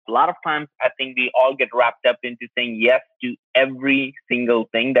A lot of times, I think we all get wrapped up into saying yes to every single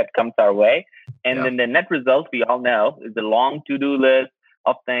thing that comes our way. And then the net result, we all know, is a long to-do list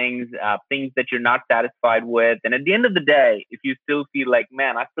of things that you're not satisfied with. And at the end of the day, if you still feel like,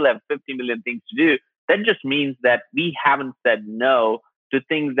 man, I still have 50 million things to do, that just means that we haven't said no to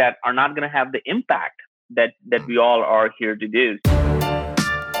things that are not going to have the impact that we all are here to do.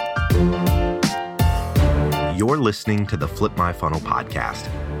 You're listening to the Flip My Funnel podcast,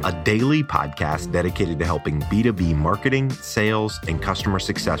 a daily podcast dedicated to helping B2B marketing, sales, and customer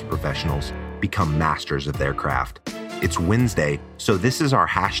success professionals become masters of their craft. It's Wednesday, so this is our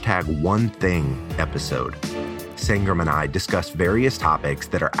 #OneThing episode. Sangram and I discuss various topics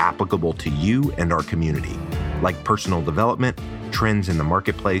that are applicable to you and our community, like personal development, trends in the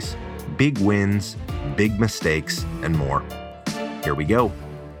marketplace, big wins, big mistakes, and more. Here we go.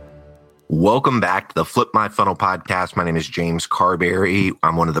 Welcome back to the Flip My Funnel podcast. My name is James Carberry.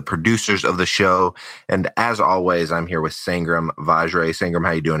 I'm one of the producers of the show. And as always, I'm here with Sangram Vajre. Sangram,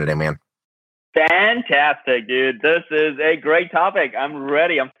 how you doing today, man? Fantastic, dude. This is a great topic. I'm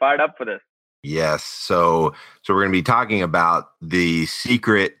ready. I'm fired up for this. Yes. So we're going to be talking about the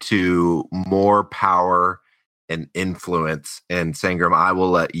secret to more power and influence. And Sangram, I will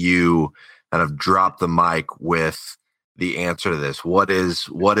let you kind of drop the mic with the answer to this. What is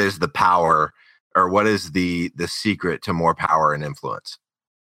the power, or what is the secret to more power and influence?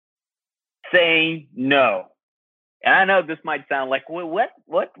 Saying no. And I know this might sound like, well,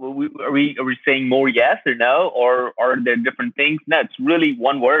 what? Are we saying more yes or no, or are there different things? No, it's really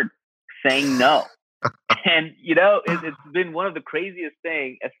one word: saying no. And it's been one of the craziest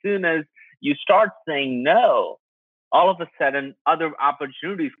things. As soon as you start saying no, all of a sudden other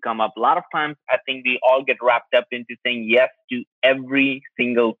opportunities come up. A lot of times, I think we all get wrapped up into saying yes to every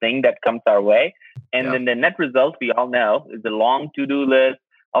single thing that comes our way, and then the net result, we all know, is a long to-do list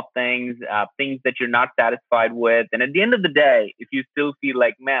of things that you're not satisfied with. And at the end of the day, if you still feel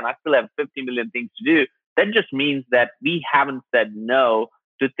like, man, I still have 50 million things to do, that just means that we haven't said no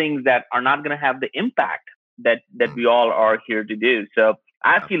to things that are not going to have the impact that we all are here to do. So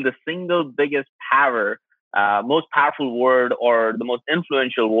I feel the single biggest most powerful word, or the most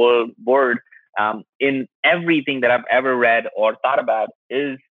influential word in everything that I've ever read or thought about,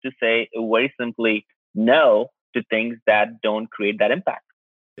 is to say very simply no to things that don't create that impact.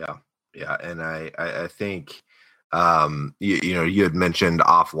 Yeah. And I think, you had mentioned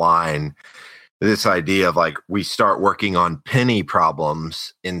offline this idea of like, we start working on penny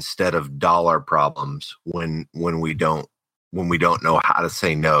problems instead of dollar problems when we don't know how to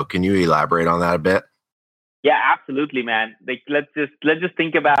say no. Can you elaborate on that a bit? Yeah, absolutely, man. Like, let's just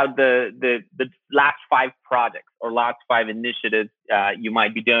think about the last 5 projects or last 5 initiatives you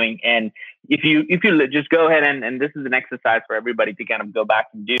might be doing. And if you just go ahead and this is an exercise for everybody to kind of go back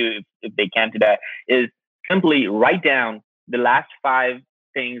and do if they can today, is simply write down the last 5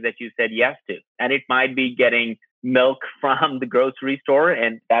 things that you said yes to. And it might be getting milk from the grocery store,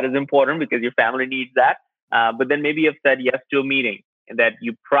 and that is important because your family needs that. But then maybe you've said yes to a meeting that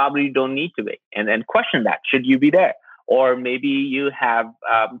you probably don't need to be, and then question that, should you be there? Or maybe you have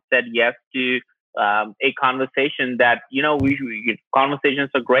said yes to a conversation that, conversations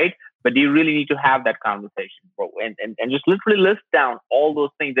are great, but do you really need to have that conversation? And just literally list down all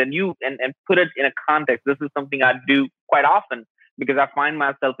those things and put it in a context. This is something I do quite often because I find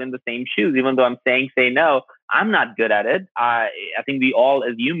myself in the same shoes. Even though I'm saying say no, I'm not good at it. I think we all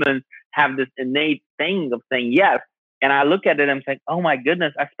as humans have this innate thing of saying yes. And I look at it and I'm like, oh my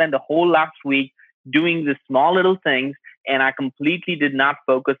goodness, I spent the whole last week doing the small little things, and I completely did not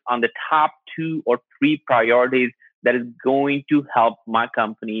focus on the top 2 or 3 priorities that is going to help my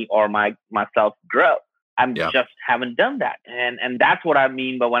company or myself grow. Just haven't done that. And that's what I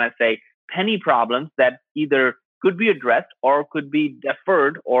mean by when I say penny problems that either could be addressed or could be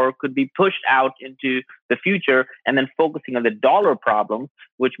deferred or could be pushed out into the future, and then focusing on the dollar problems,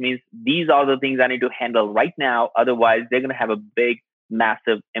 which means these are the things I need to handle right now. Otherwise, they're going to have a big,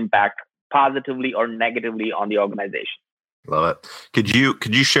 massive impact, positively or negatively, on the organization. Love it.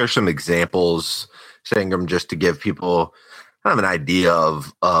 Could you share some examples, Sangram, just to give people kind of an idea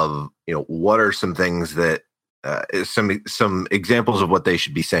of what are some things that some examples of what they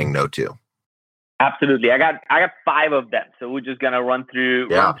should be saying no to? Absolutely. I got 5 of them. So we're just going to run through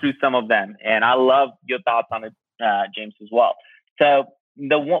some of them. And I love your thoughts on it, James, as well. So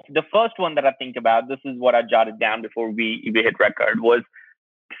the first one that I think about, this is what I jotted down before we hit record, was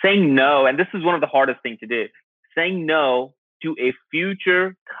saying no. And this is one of the hardest things to do. Saying no to a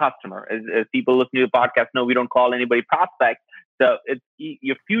future customer. As people listening to the podcast know, we don't call anybody prospect. So it's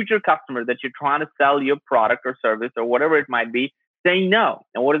your future customer that you're trying to sell your product or service or whatever it might be. saying no.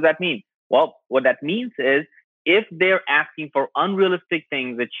 And what does that mean? Well, what that means is if they're asking for unrealistic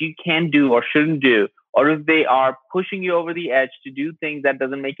things that you can do or shouldn't do, or if they are pushing you over the edge to do things that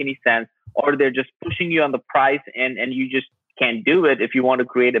doesn't make any sense, or they're just pushing you on the price and you just can't do it if you want to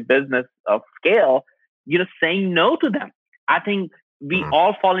create a business of scale, saying no to them. I think we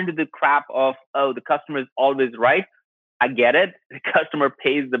all fall into the trap of, oh, the customer is always right. I get it. The customer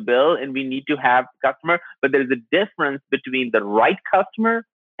pays the bill and we need to have the customer, but there's a difference between the right customer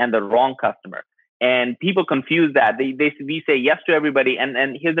and the wrong customer. And people confuse that. We say yes to everybody.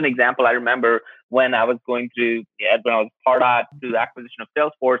 And here's an example. I remember when I was when I was part of the acquisition of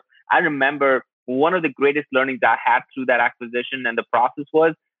Salesforce, I remember one of the greatest learnings I had through that acquisition and the process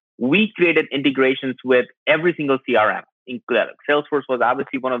was we created integrations with every single CRM. Salesforce was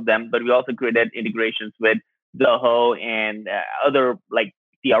obviously one of them, but we also created integrations with Zoho and other like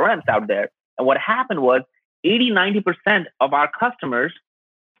CRMs out there. And what happened was 80-90% of our customers,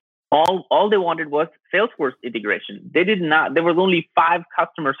 all they wanted was Salesforce integration. They did not, there was only 5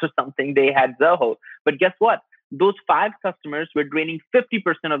 customers or something. They had Zoho. But guess what? Those 5 customers were draining 50%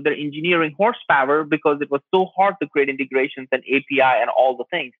 of their engineering horsepower because it was so hard to create integrations and API and all the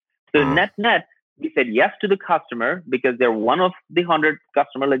things. So net, we said yes to the customer because they're one of the 100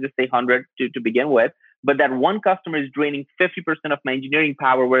 customer, let's just say 100 to begin with. But that one customer is draining 50% of my engineering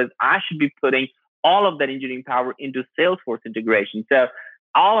power, whereas I should be putting all of that engineering power into Salesforce integration. So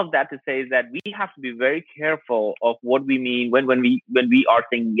all of that to say is that we have to be very careful of what we mean when we are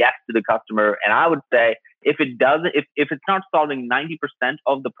saying yes to the customer. And I would say if it's not solving 90%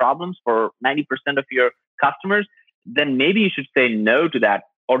 of the problems for 90% of your customers, then maybe you should say no to that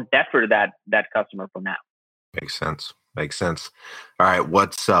or defer that customer for now. Makes sense. All right,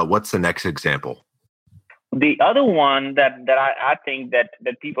 what's the next example? The other one that I think that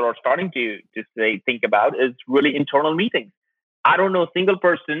people are starting to think about is really internal meetings. I don't know a single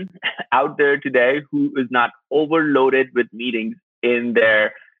person out there today who is not overloaded with meetings in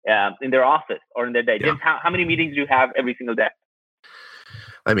their office or in their day. Yeah. James, how many meetings do you have every single day?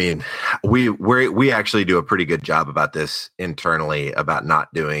 I mean, we actually do a pretty good job about this internally about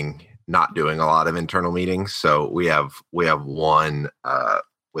not doing a lot of internal meetings. So we have one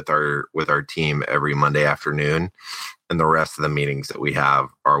with our team every Monday afternoon, and the rest of the meetings that we have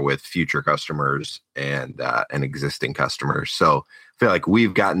are with future customers and existing customers. So I feel like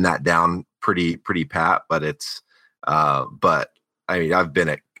we've gotten that down pretty pat, but it's but I mean,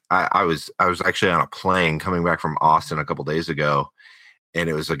 I was actually on a plane coming back from Austin a couple days ago, and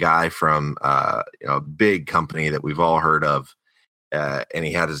it was a guy from a big company that we've all heard of, and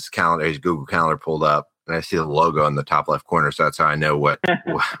he had his Google Calendar pulled up. And I see the logo in the top left corner, so that's how I know what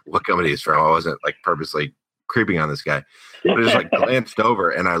company he's from. I wasn't like purposely creeping on this guy, but I just like glanced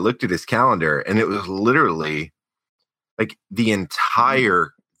over and I looked at his calendar, and it was literally like the entire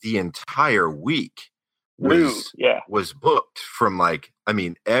week was booked from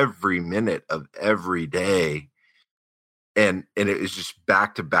every minute of every day, and it was just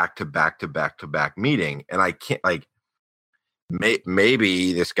back to back meeting, and I can't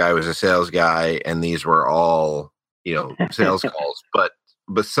Maybe this guy was a sales guy and these were all, sales calls, but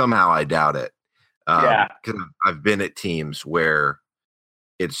somehow I doubt it. Because I've been at teams where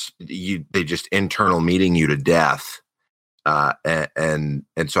they just internal meeting you to death. And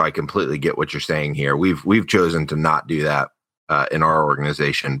so I completely get what you're saying here. We've chosen to not do that in our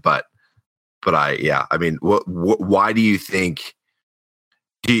organization, but I mean, why do you think,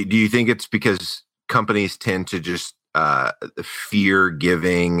 do you think it's because companies tend to just fear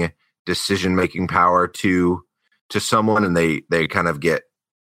giving decision-making power to someone, and they kind of get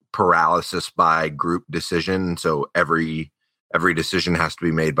paralysis by group decision? So every decision has to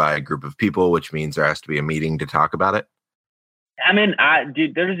be made by a group of people, which means there has to be a meeting to talk about it. I mean,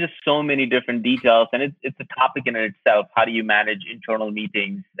 there's just so many different details, and it's a topic in itself. How do you manage internal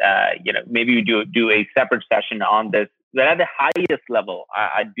meetings? Maybe we do a separate session on this. But at the highest level,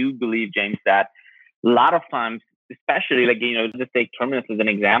 I do believe, James, that a lot of times, especially just take Terminus as an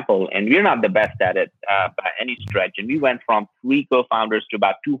example, and we're not the best at it by any stretch. And we went from 3 co-founders to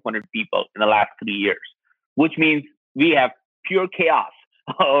about 200 people in the last 3 years, which means we have pure chaos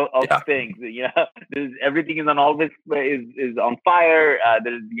of things. Everything is on fire.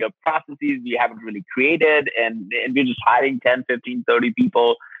 There's processes we haven't really created, and we're just hiring 10, 15, 30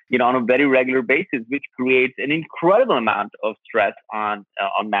 people, on a very regular basis, which creates an incredible amount of stress on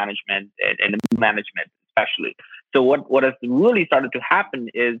management and management especially. So what has really started to happen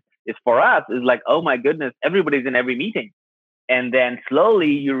is for us is like, oh my goodness, everybody's in every meeting. And then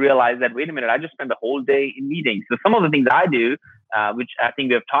slowly you realize that, wait a minute, I just spent the whole day in meetings. So some of the things I do, which I think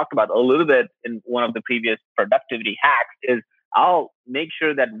we have talked about a little bit in one of the previous productivity hacks, is I'll make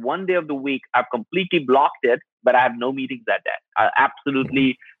sure that one day of the week I've completely blocked it, but I have no meetings that day.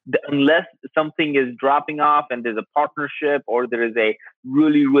 Absolutely, unless something is dropping off and there's a partnership or there is a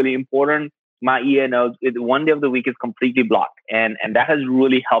really, really important, my EA knows one day of the week is completely blocked. And that has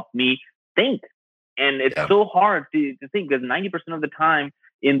really helped me think. And it's so hard to think because 90% of the time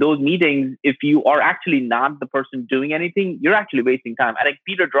in those meetings, if you are actually not the person doing anything, you're actually wasting time. I think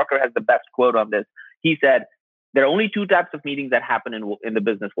Peter Drucker has the best quote on this. He said, there are only two types of meetings that happen in the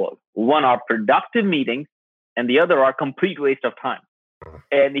business world. One are productive meetings and the other are complete waste of time.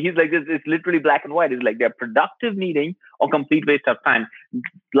 And he's like, it's literally black and white. It's like they're productive meeting or complete waste of time.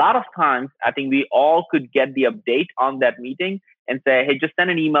 A lot of times, I think we all could get the update on that meeting and say, hey, just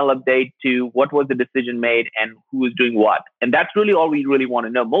send an email update to what was the decision made and who is doing what. And that's really all we really want to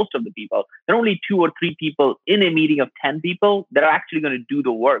know. Most of the people, there are only 2 or 3 people in a meeting of 10 people that are actually going to do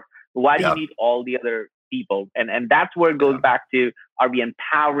the work. Why do you need all the other people? And that's where it goes back to, are we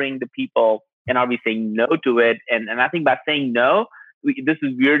empowering the people and are we saying no to it? And I think by saying no, this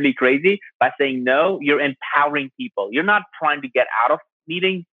is weirdly crazy. By saying no, you're empowering people. You're not trying to get out of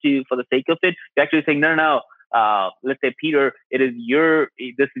meetings for the sake of it. You're actually saying, no. Let's say, Peter, this is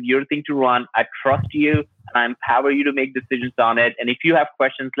your thing to run. I trust you and I empower you to make decisions on it. And if you have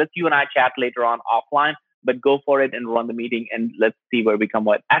questions, let's you and I chat later on offline, but go for it and run the meeting and let's see where we come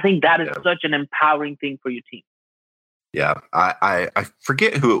with. I think that is such an empowering thing for your team. Yeah, I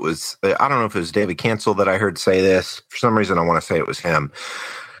forget who it was. I don't know if it was David Cancel that I heard say this. For some reason, I want to say it was him.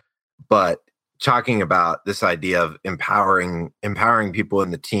 But talking about this idea of empowering people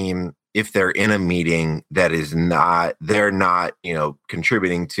in the team if they're in a meeting that is they're not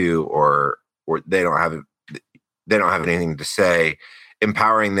contributing to or they don't have anything to say,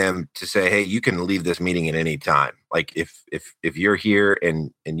 empowering them to say, hey, you can leave this meeting at any time. Like if you're here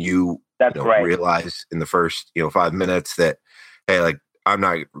and you realize in the first 5 minutes that, hey, like I'm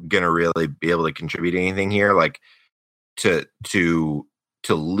not gonna really be able to contribute anything here, like to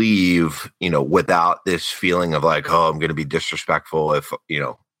leave without this feeling of like, oh, I'm gonna be disrespectful if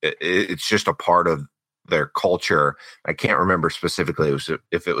it's just a part of their culture. I can't remember specifically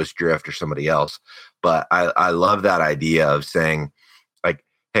if it was Drift or somebody else, but I love that idea of saying like,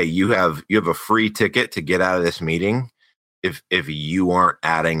 hey, you have a free ticket to get out of this meeting if you aren't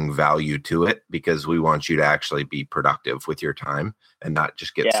adding value to it, because we want you to actually be productive with your time and not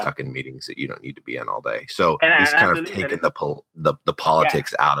just get stuck in meetings that you don't need to be in all day. So he's kind of taken the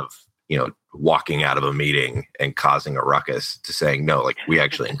politics out of walking out of a meeting and causing a ruckus to saying no, like we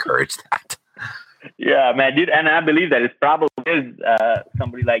actually encourage that. Yeah, man, dude, and I believe that it probably is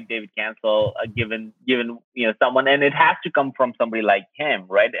somebody like David Cancel, given someone, and it has to come from somebody like him,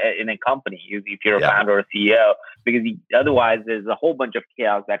 right? In a company, if you're a founder or a CEO, because otherwise there's a whole bunch of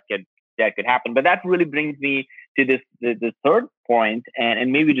chaos that could happen. But that really brings me to this third point,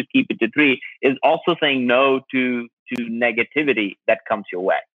 and maybe just keep it to 3, is also saying no to negativity that comes your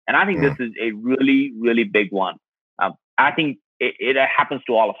way. And I think this is a really, really big one. I think it happens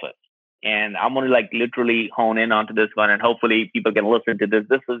to all of us. And I'm going to like literally hone in onto this one, and hopefully people can listen to this.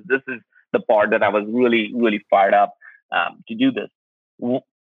 This is the part that I was really, really fired up to do this.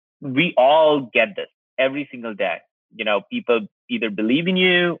 We all get this every single day. People either believe in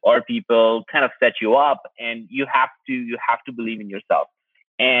you or people kind of set you up, and you have to believe in yourself.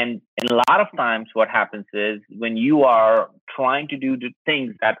 And a lot of times what happens is when you are trying to do the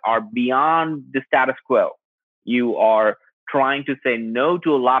things that are beyond the status quo, you are trying to say no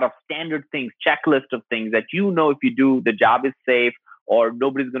to a lot of standard things, checklist of things that if you do, the job is safe or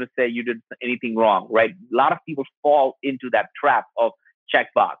nobody's going to say you did anything wrong, right? A lot of people fall into that trap of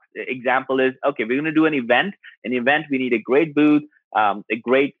checkbox. Example is, okay, we're going to do an event. An event, we need a great booth, a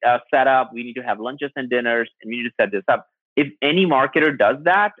great setup. We need to have lunches and dinners, and we need to set this up. If any marketer does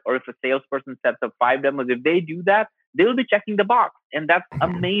that, or if a salesperson sets up 5 demos, if they do that, they'll be checking the box, and that's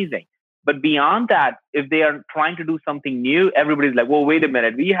amazing. But beyond that, if they are trying to do something new, everybody's like, well, wait a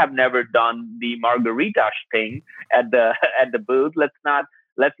minute, we have never done the margarita thing at the booth. Let's not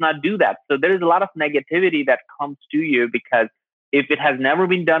do that. So there is a lot of negativity that comes to you, because if it has never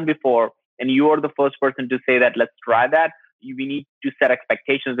been done before and you are the first person to say that, let's try that, we need to set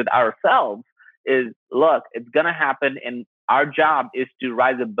expectations with ourselves. Is, look, it's going to happen, and our job is to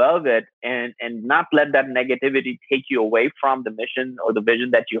rise above it and not let that negativity take you away from the mission or the vision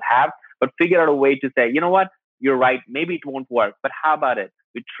that you have, but figure out a way to say, you know what, you're right, maybe it won't work, but how about it?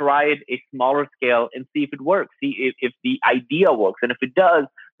 We try it a smaller scale and see if it works, see if the idea works. And if it does,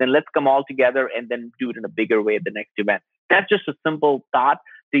 then let's come all together and then do it in a bigger way at the next event. That's just a simple thought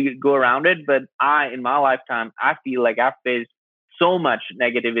to go around it. But in my lifetime, I feel like I've faced so much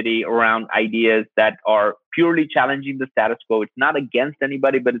negativity around ideas that are purely challenging the status quo. It's not against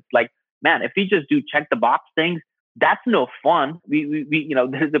anybody, but it's like, man, if we just do check the box things, that's no fun. We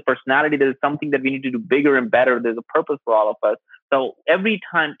there's a personality, there's something that we need to do bigger and better. There's a purpose for all of us. So every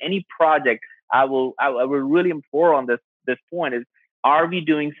time any project, I will really implore on this point is, are we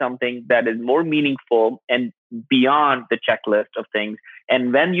doing something that is more meaningful and beyond the checklist of things?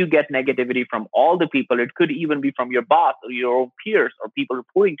 And when you get negativity from all the people, it could even be from your boss or your own peers or people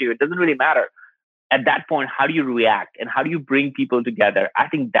reporting to you. It doesn't really matter. At that point, how do you react and how do you bring people together? I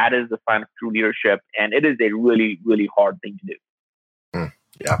think that is the sign of true leadership. And it is a really, really hard thing to do.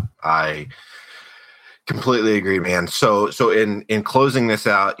 Yeah, I completely agree, man. So in closing this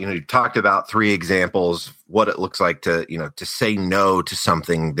out, you talked about 3 examples of what it looks like to say no to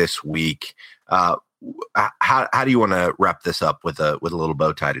something this week. How do you want to wrap this up with a little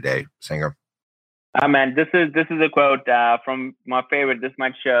bow tie today, Sangram? Man, this is a quote from my favorite. This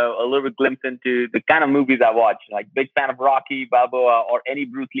might show a little bit glimpse into the kind of movies I watch. Like, big fan of Rocky, Balboa, or any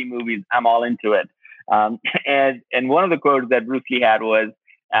Bruce Lee movies. I'm all into it. And one of the quotes that Bruce Lee had was,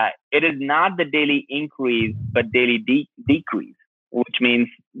 "It is not the daily increase, but daily decrease," which means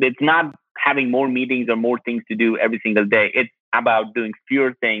it's not having more meetings or more things to do every single day. It's about doing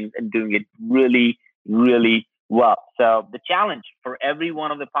fewer things and doing it really, really well. So the challenge for every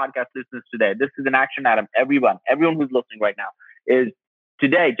one of the podcast listeners today, this is an action item. Everyone who's listening right now, is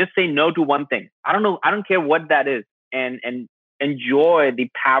today, just say no to one thing. I don't care what that is, and enjoy the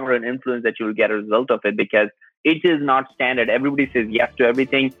power and influence that you will get as a result of it, because it is not standard. Everybody says yes to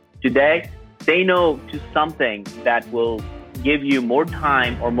everything. Today, say no to something that will give you more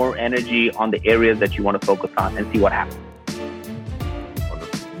time or more energy on the areas that you want to focus on, and see what happens.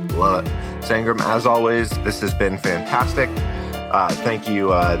 Wonderful. Love it. Sangram, as always, this has been fantastic. Thank you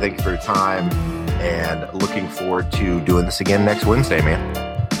for your time, and looking forward to doing this again next Wednesday, man.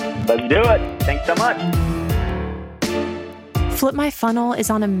 Let's do it. Thanks so much. Flip My Funnel is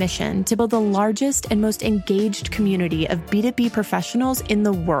on a mission to build the largest and most engaged community of B2B professionals in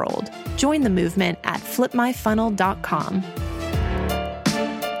the world. Join the movement at flipmyfunnel.com.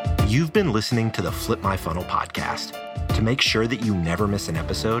 You've been listening to the Flip My Funnel podcast. To make sure that you never miss an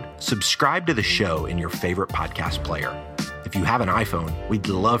episode, subscribe to the show in your favorite podcast player. If you have an iPhone, we'd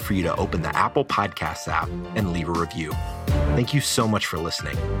love for you to open the Apple Podcasts app and leave a review. Thank you so much for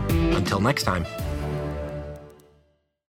listening. Until next time.